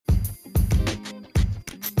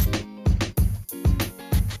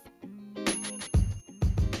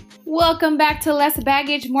Welcome back to Less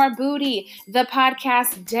Baggage, More Booty, the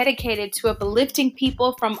podcast dedicated to uplifting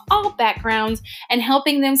people from all backgrounds and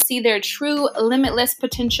helping them see their true limitless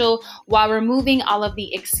potential while removing all of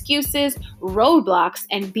the excuses, roadblocks,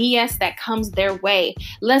 and BS that comes their way.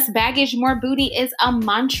 Less Baggage, More Booty is a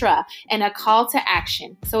mantra and a call to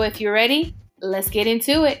action. So if you're ready, let's get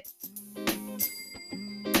into it.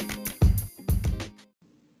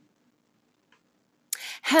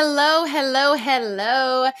 Hello,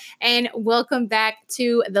 and welcome back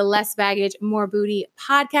to the Less Baggage, More Booty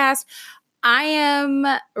podcast. I am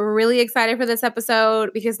really excited for this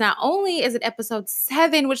episode because not only is it episode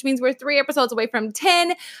 7, which means we're 3 episodes away from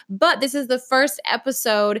 10, but this is the first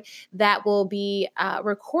episode that will be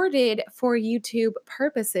recorded for YouTube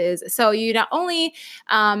purposes. So you not only,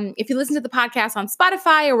 if you listen to the podcast on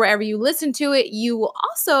Spotify or wherever you listen to it, you will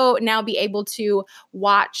also now be able to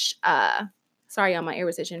watch, sorry on my ear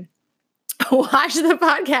retention. Watch the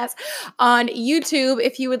podcast on YouTube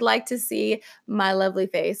if you would like to see my lovely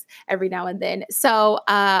face every now and then. So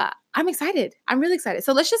I'm excited. I'm really excited.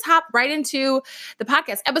 So let's just hop right into the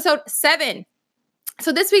podcast, episode 7.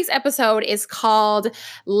 So this week's episode is called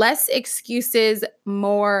Less Excuses,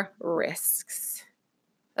 More Risks.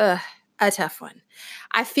 A tough one.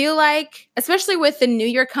 I feel like, especially with the new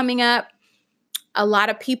year coming up, a lot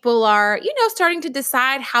of people are, starting to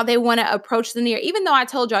decide how they want to approach the new year. Even though I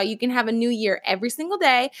told y'all you can have a new year every single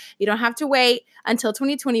day. You don't have to wait until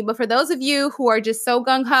 2020. But for those of you who are just so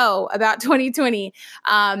gung-ho about 2020,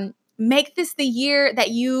 make this the year that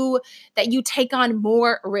you take on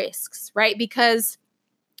more risks, right? Because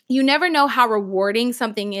you never know how rewarding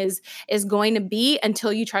something is going to be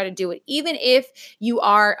until you try to do it, even if you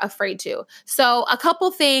are afraid to. So a couple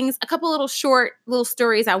little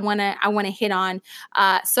stories I want to hit on.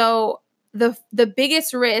 So the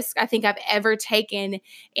biggest risk I think I've ever taken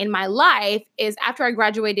in my life is after I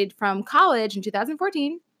graduated from college in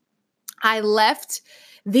 2014, I left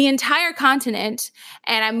the entire continent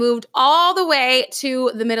and I moved all the way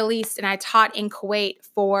to the Middle East, and I taught in Kuwait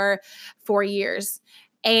for 4 years.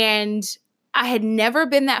 And I had never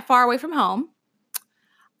been that far away from home.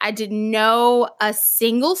 I didn't know a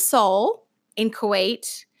single soul in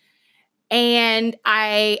Kuwait. And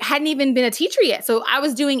I hadn't even been a teacher yet. So I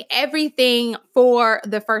was doing everything for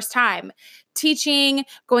the first time. Teaching,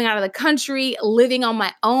 going out of the country, living on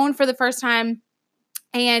my own for the first time.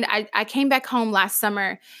 And I came back home last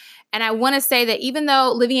summer. And I want to say that even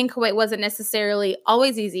though living in Kuwait wasn't necessarily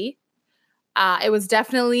always easy, it was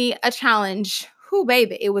definitely a challenge. Whew,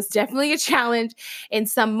 baby, it was definitely a challenge in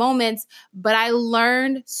some moments, but I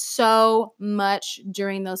learned so much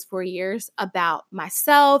during those 4 years about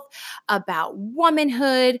myself, about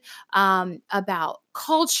womanhood, about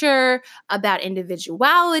culture, about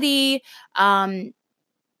individuality, so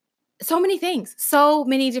many things, so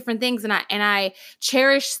many different things. And I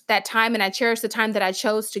cherish that time, and I cherish the time that I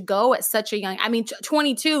chose to go at such a young,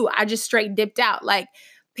 22, I just straight dipped out like,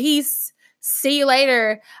 peace. See you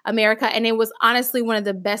later, America. And it was honestly one of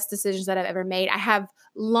the best decisions that I've ever made. I have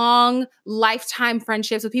long lifetime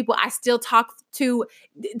friendships with people I still talk to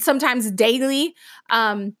sometimes daily.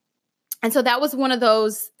 And so that was one of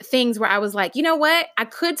those things where I was like, you know what? I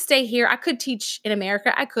could stay here. I could teach in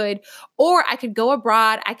America. Or I could go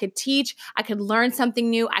abroad. I could teach. I could learn something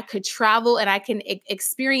new. I could travel, and I can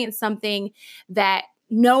experience something that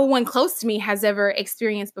no one close to me has ever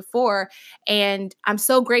experienced before. And I'm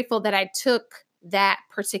so grateful that I took that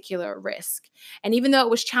particular risk. And even though it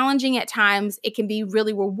was challenging at times, it can be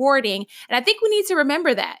really rewarding. And I think we need to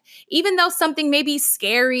remember that even though something may be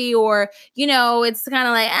scary or, it's kind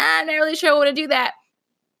of like, I'm not really sure I want to do that.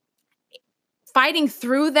 Fighting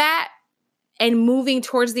through that and moving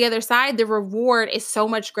towards the other side, the reward is so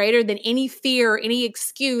much greater than any fear or any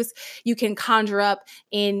excuse you can conjure up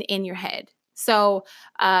in your head. So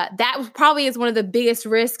that probably is one of the biggest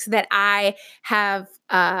risks that I have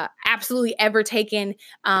absolutely ever taken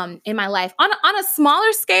in my life. On a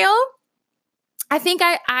smaller scale, I think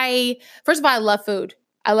I first of all, I love food.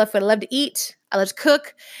 I love to eat. I love to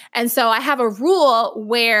cook. And so I have a rule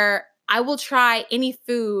where I will try any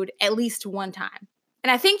food at least one time.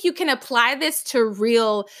 And I think you can apply this to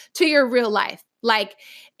your real life. Like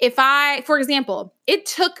for example, it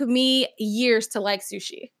took me years to like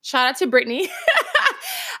sushi. Shout out to Brittany.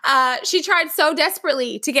 She tried so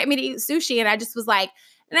desperately to get me to eat sushi. And I just was like,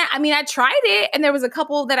 I tried it. And there was a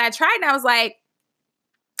couple that I tried and I was like,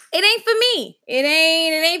 it ain't for me. It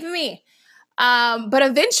ain't for me. But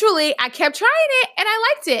eventually I kept trying it and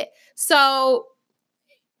I liked it. So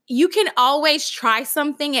you can always try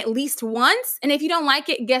something at least once. And if you don't like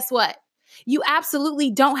it, guess what? You absolutely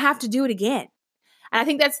don't have to do it again. And I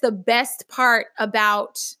think that's the best part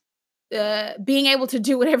about being able to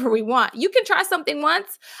do whatever we want. You can try something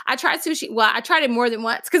once. I tried sushi. Well, I tried it more than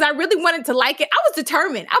once because I really wanted to like it. I was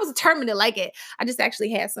determined to like it. I just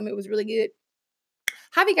actually had some. It was really good.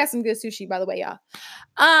 Javi got some good sushi, by the way, y'all.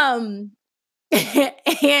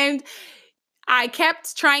 And I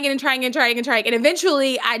kept trying it and trying and trying and trying. And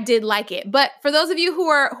eventually I did like it. But for those of you who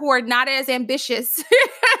are not as ambitious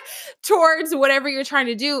towards whatever you're trying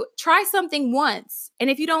to do, try something once. And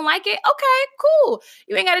if you don't like it, okay, cool.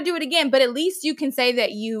 You ain't got to do it again. But at least you can say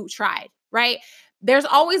that you tried, right? There's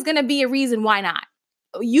always going to be a reason why not.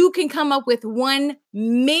 You can come up with 1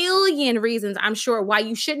 million reasons, I'm sure, why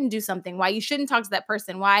you shouldn't do something, why you shouldn't talk to that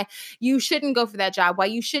person, why you shouldn't go for that job, why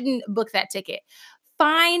you shouldn't book that ticket.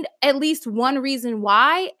 Find at least one reason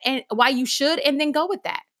why and why you should, and then go with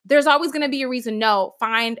that. There's always going to be a reason no.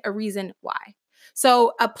 Find a reason why.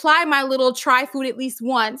 So apply my little try food at least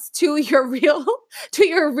once to your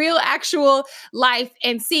real actual life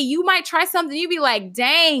and see. You might try something, you'd be like,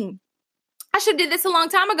 dang, I should have did this a long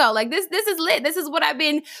time ago. Like this is lit. This is what I've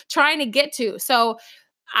been trying to get to. So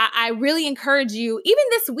I really encourage you, even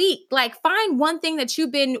this week, like find one thing that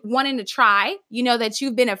you've been wanting to try, that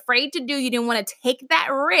you've been afraid to do. You didn't want to take that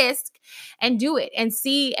risk and do it and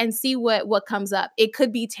see what comes up. It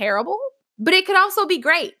could be terrible, but it could also be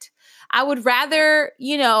great. I would rather,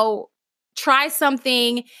 try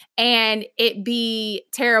something and it be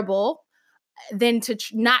terrible than to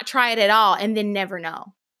not try it at all and then never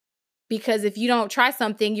know. Because if you don't try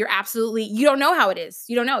something, you don't know how it is.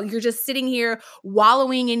 You don't know. You're just sitting here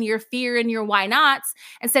wallowing in your fear and your why nots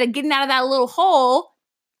instead of getting out of that little hole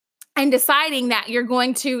and deciding that you're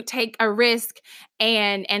going to take a risk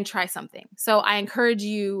and try something. So I encourage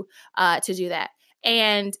you to do that.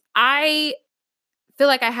 And I feel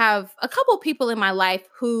like I have a couple people in my life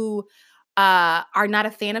who are not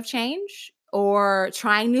a fan of change or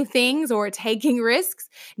trying new things or taking risks,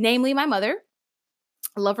 namely my mother.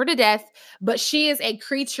 I love her to death, but she is a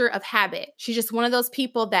creature of habit. She's just one of those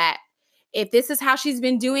people that if this is how she's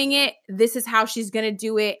been doing it, this is how she's going to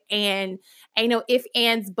do it. And ain't no ifs,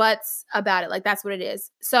 ands, buts about it. Like that's what it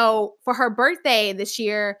is. So for her birthday this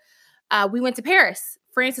year, we went to Paris.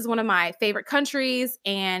 France is one of my favorite countries,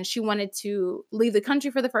 and she wanted to leave the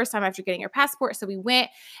country for the first time after getting her passport. So we went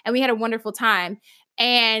and we had a wonderful time.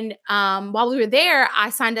 And while we were there, I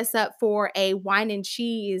signed us up for a wine and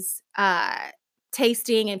cheese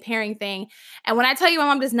tasting and pairing thing. And when I tell you my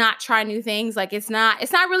mom does not try new things, like it's not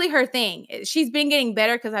really her thing. She's been getting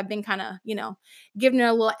better because I've been kind of, giving her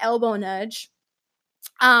a little elbow nudge.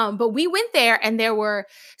 But we went there and there were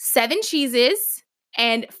 7 cheeses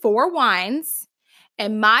and 4 wines.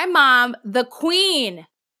 And my mom, the queen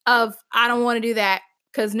of I don't want to do that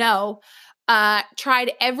because no,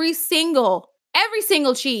 tried every single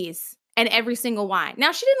cheese and every single wine.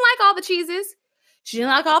 Now, she didn't like all the cheeses. She didn't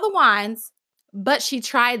like all the wines, but she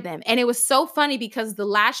tried them. And it was so funny because the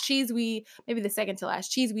last cheese maybe the second to last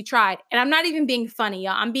cheese we tried, and I'm not even being funny,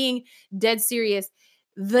 y'all. I'm being dead serious.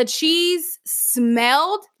 The cheese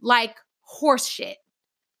smelled like horse shit.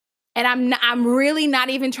 And I'm really not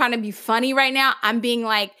even trying to be funny right now. I'm being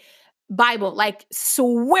like Bible, like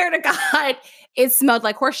swear to God, it smelled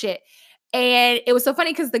like horse shit. And it was so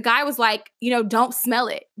funny because the guy was like, don't smell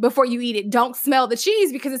it before you eat it. Don't smell the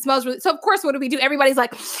cheese because it smells really. So of course, what do we do? Everybody's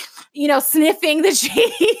like, sniffing the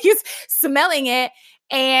cheese, smelling it.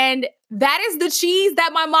 And that is the cheese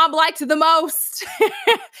that my mom liked the most.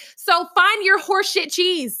 So find your horseshit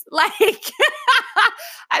cheese. Like,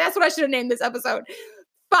 that's what I should have named this episode.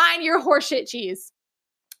 Find your horseshit cheese.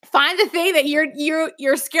 Find the thing that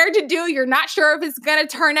you're scared to do. You're not sure if it's going to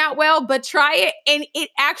turn out well, but try it. And it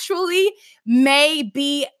actually may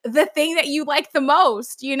be the thing that you like the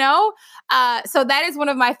most, So that is one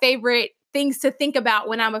of my favorite things to think about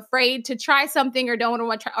when I'm afraid to try something or don't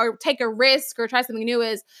want to try or take a risk or try something new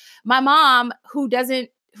is my mom who doesn't,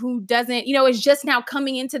 is just now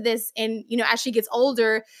coming into this. And, as she gets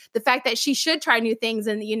older, the fact that she should try new things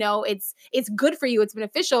and, it's good for you, it's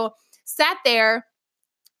beneficial, sat there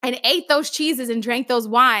and ate those cheeses and drank those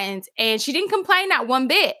wines. And she didn't complain not one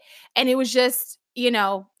bit. And it was just,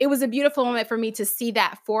 it was a beautiful moment for me to see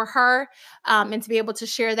that for her and to be able to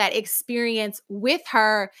share that experience with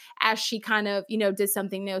her as she kind of, did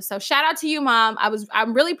something new. So shout out to you, Mom.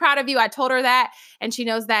 I'm really proud of you. I told her that and she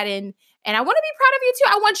knows that. And I want to be proud of you too.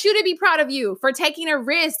 I want you to be proud of you for taking a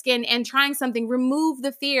risk and trying something. Remove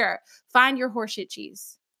the fear. Find your horseshit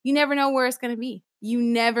cheese. You never know where it's going to be.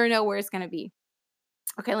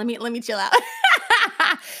 Okay, let me chill out.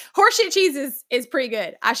 Horseshit cheese is pretty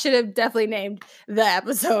good. I should have definitely named the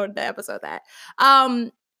episode that.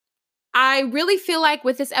 I really feel like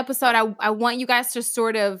with this episode, I want you guys to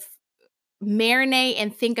sort of marinate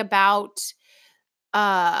and think about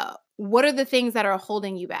what are the things that are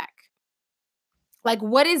holding you back? Like,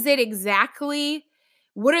 what is it exactly?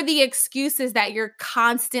 What are the excuses that you're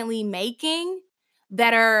constantly making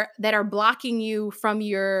that are blocking you from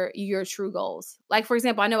your true goals? Like, for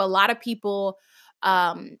example, I know a lot of people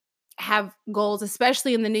um, have goals,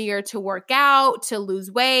 especially in the new year, to work out, to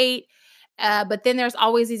lose weight. But then there's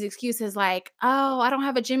always these excuses like, oh, I don't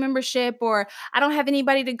have a gym membership, or I don't have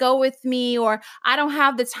anybody to go with me, or I don't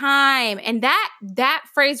have the time. And that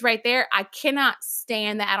phrase right there, I cannot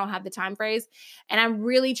stand that I don't have the time phrase. And I'm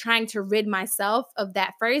really trying to rid myself of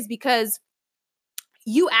that phrase, because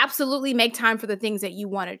you absolutely make time for the things that you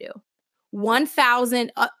want to do. 1,000,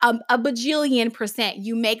 a bajillion percent,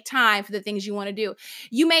 you make time for the things you want to do.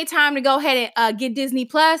 You made time to go ahead and get Disney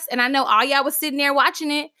Plus, and I know all y'all was sitting there watching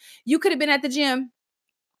it. You could have been at the gym.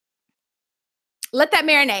 Let that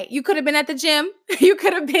marinate. You could have been at the gym. You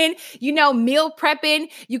could have been, meal prepping.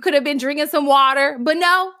 You could have been drinking some water, but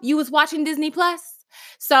no, you was watching Disney Plus.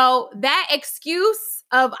 So that excuse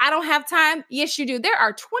of I don't have time, yes, you do. There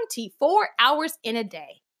are 24 hours in a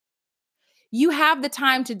day. You have the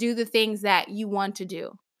time to do the things that you want to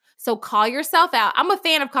do. So call yourself out. I'm a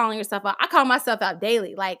fan of calling yourself out. I call myself out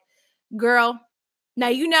daily. Like, girl,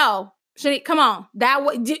 now come on.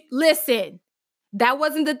 Listen, that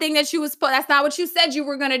wasn't the thing that you was that's not what you said you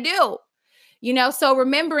were going to do. So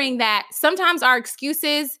remembering that sometimes our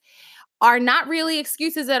excuses are not really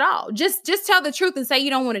excuses at all. Just tell the truth and say you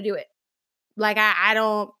don't want to do it. Like,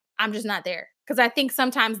 I'm just not there. Because I think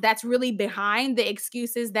sometimes that's really behind the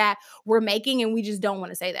excuses that we're making, and we just don't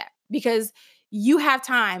want to say that, because you have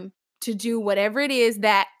time to do whatever it is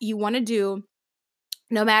that you want to do,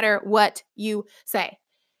 no matter what you say.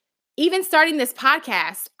 Even starting this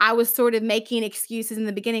podcast, I was sort of making excuses in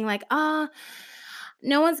the beginning, like, no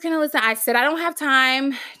one's going to listen. I said, I don't have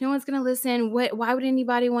time. No one's going to listen. Why would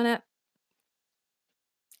anybody want to?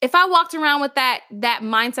 If I walked around with that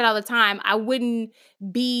mindset all the time, I wouldn't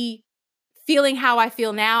be feeling how I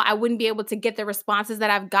feel now. I wouldn't be able to get the responses that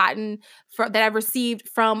I've gotten that I've received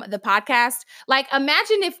from the podcast. Like,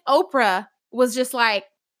 imagine if Oprah was just like,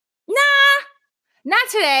 nah, not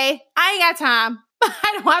today. I ain't got time.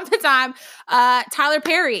 I don't have the time. Tyler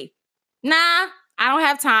Perry, nah, I don't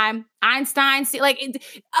have time. Einstein, like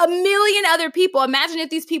a million other people. Imagine if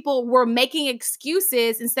these people were making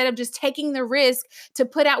excuses instead of just taking the risk to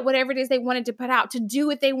put out whatever it is they wanted to put out, to do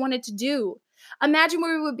what they wanted to do. Imagine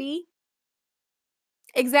where we would be.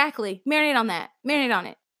 Exactly. Marinate on that. Marinate on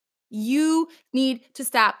it. You need to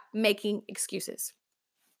stop making excuses.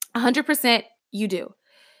 100% you do.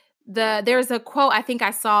 There's a quote I think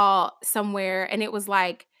I saw somewhere, and it was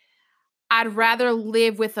like, I'd rather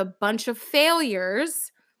live with a bunch of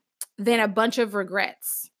failures than a bunch of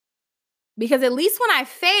regrets. Because at least when I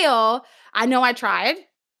fail, I know I tried.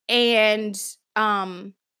 And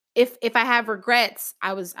if I have regrets,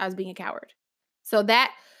 I was being a coward. So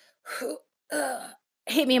that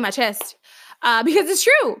hit me in my chest, because it's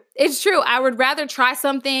true. It's true. I would rather try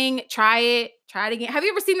something, try it again. Have you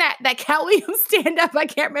ever seen that Cat Williams stand up? I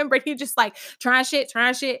can't remember. He just like trying shit.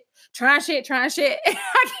 I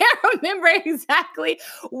can't remember exactly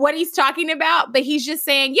what he's talking about, but he's just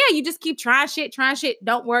saying, yeah, you just keep trying shit,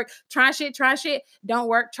 don't work. Try shit, don't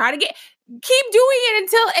work. Keep doing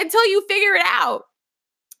it until you figure it out.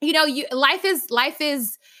 Life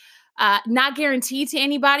is not guaranteed to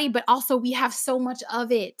anybody, but also we have so much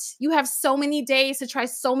of it. You have so many days to try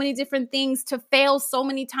so many different things, to fail so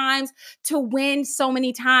many times, to win so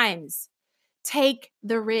many times. Take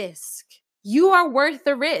the risk. You are worth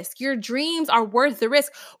the risk. Your dreams are worth the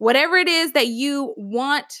risk. Whatever it is that you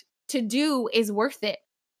want to do is worth it.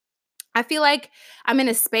 I feel like I'm in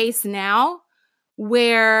a space now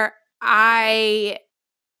where I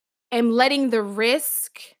am letting the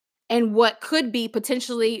risk and what could be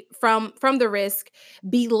potentially from the risk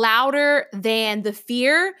be louder than the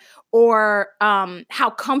fear or how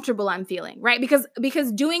comfortable I'm feeling, right?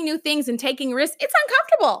 Because doing new things and taking risks, it's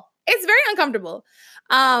uncomfortable. It's very uncomfortable.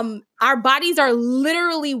 Our bodies are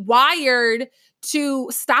literally wired to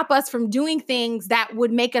stop us from doing things that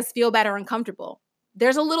would make us feel better and comfortable.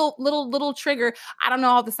 There's a little trigger. I don't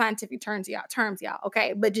know all the scientific terms, y'all.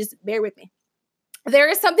 Okay, but just bear with me. There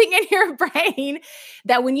is something in your brain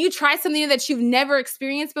that when you try something that you've never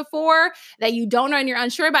experienced before, that you don't know and you're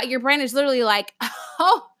unsure about, your brain is literally like,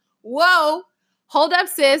 oh, whoa, hold up,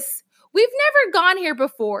 sis. We've never gone here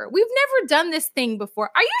before. We've never done this thing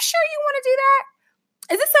before. Are you sure you want to do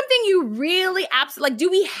that? Is this something you really absolutely, like,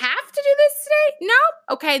 do we have to do this today?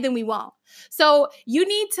 No? Okay, then we won't. So you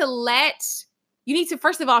need to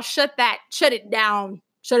first of all, shut it down,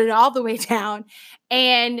 shut it all the way down,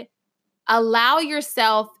 and Allow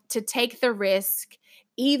yourself to take the risk,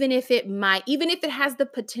 even if it has the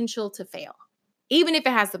potential to fail, even if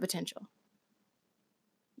it has the potential,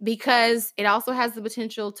 because it also has the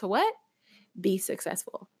potential to what? Be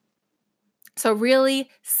successful. So really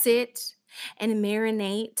sit and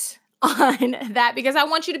marinate on that, because I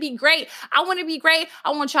want you to be great. I want to be great.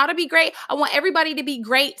 I want y'all to be great. I want everybody to be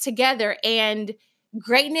great together. And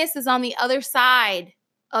greatness is on the other side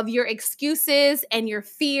of your excuses and your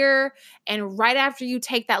fear, and right after you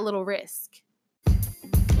take that little risk.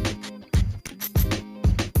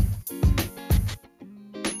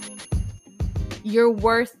 You're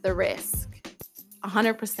worth the risk.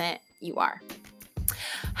 100% you are.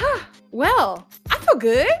 Well, I feel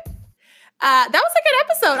good. That was a good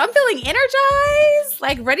episode. I'm feeling energized,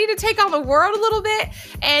 like ready to take on the world a little bit.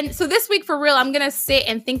 And so this week, for real, I'm going to sit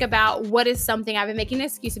and think about what is something I've been making an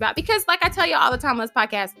excuse about. Because like I tell you all the time on this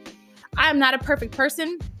podcast, I'm not a perfect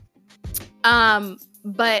person.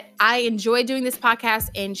 But I enjoy doing this podcast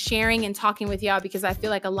and sharing and talking with y'all, because I feel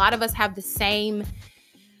like a lot of us have the same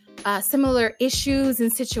similar issues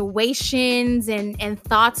and situations and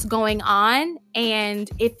thoughts going on. And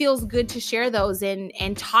it feels good to share those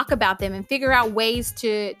and talk about them and figure out ways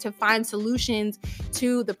to find solutions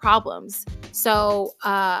to the problems. So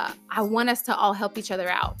I want us to all help each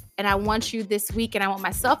other out. And I want you this week, and I want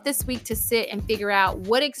myself this week, to sit and figure out,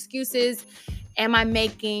 what excuses am I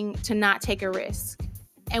making to not take a risk?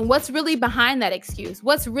 And what's really behind that excuse?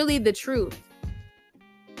 What's really the truth?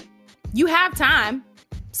 You have time.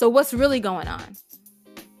 So what's really going on?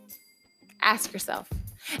 Ask yourself.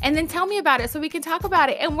 And then tell me about it so we can talk about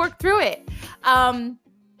it and work through it.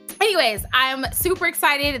 Anyways, I'm super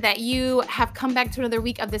excited that you have come back to another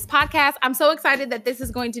week of this podcast. I'm so excited that this is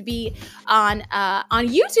going to be on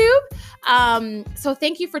YouTube. So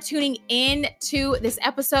thank you for tuning in to this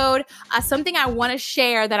episode. Something I want to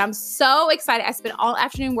share that I'm so excited. I spent all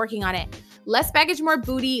afternoon working on it. Less Baggage, More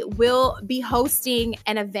Booty will be hosting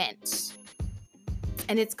an event.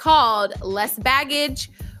 And it's called Less Baggage,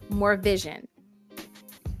 More Vision.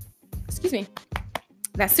 Excuse me.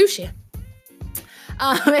 That's sushi.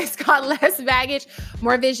 It's called Less Baggage,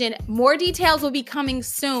 More Vision. More details will be coming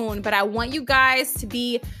soon, but I want you guys to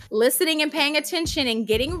be listening and paying attention and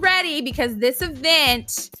getting ready, because this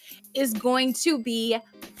event is going to be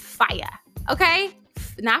fire. Okay?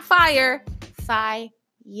 Not fire, fire.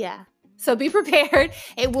 So be prepared.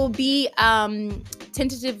 It will be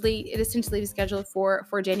tentatively scheduled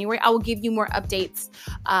for January. I will give you more updates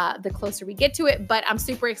the closer we get to it, but I'm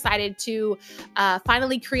super excited to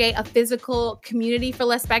finally create a physical community for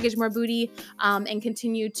Less Baggage, More Booty, and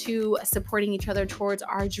continue to supporting each other towards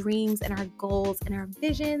our dreams and our goals and our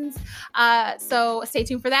visions. So stay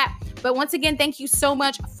tuned for that. But once again, thank you so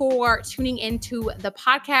much for tuning into the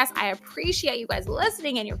podcast. I appreciate you guys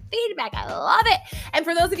listening and your feedback. I love it. And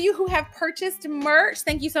for those of you who have purchased merch,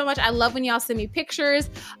 thank you so much. I love when y'all send me pictures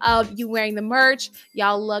of you wearing the merch.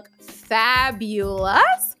 Y'all look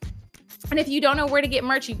fabulous. And if you don't know where to get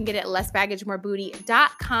merch, you can get it at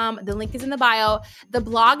lessbaggagemorebooty.com. The link is in the bio. The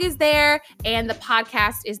blog is there, and the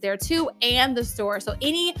podcast is there too, and the store. So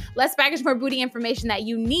any Less Baggage, More Booty information that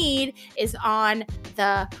you need is on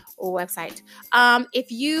the website.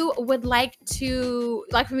 If you would like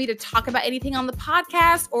for me to talk about anything on the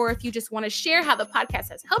podcast, or if you just want to share how the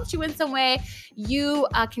podcast has helped you in some way, you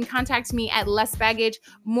can contact me at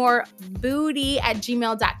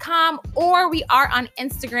lessbaggagemorebooty@gmail.com, or we are on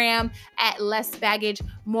Instagram at Less Baggage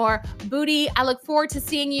More Booty. I look forward to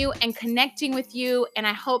seeing you and connecting with you, and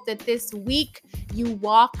I hope that this week you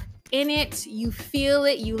walk in it, you feel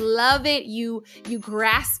it, you love it, you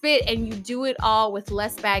grasp it, and you do it all with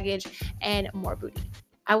less baggage and more booty.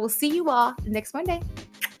 I will see you all next Monday.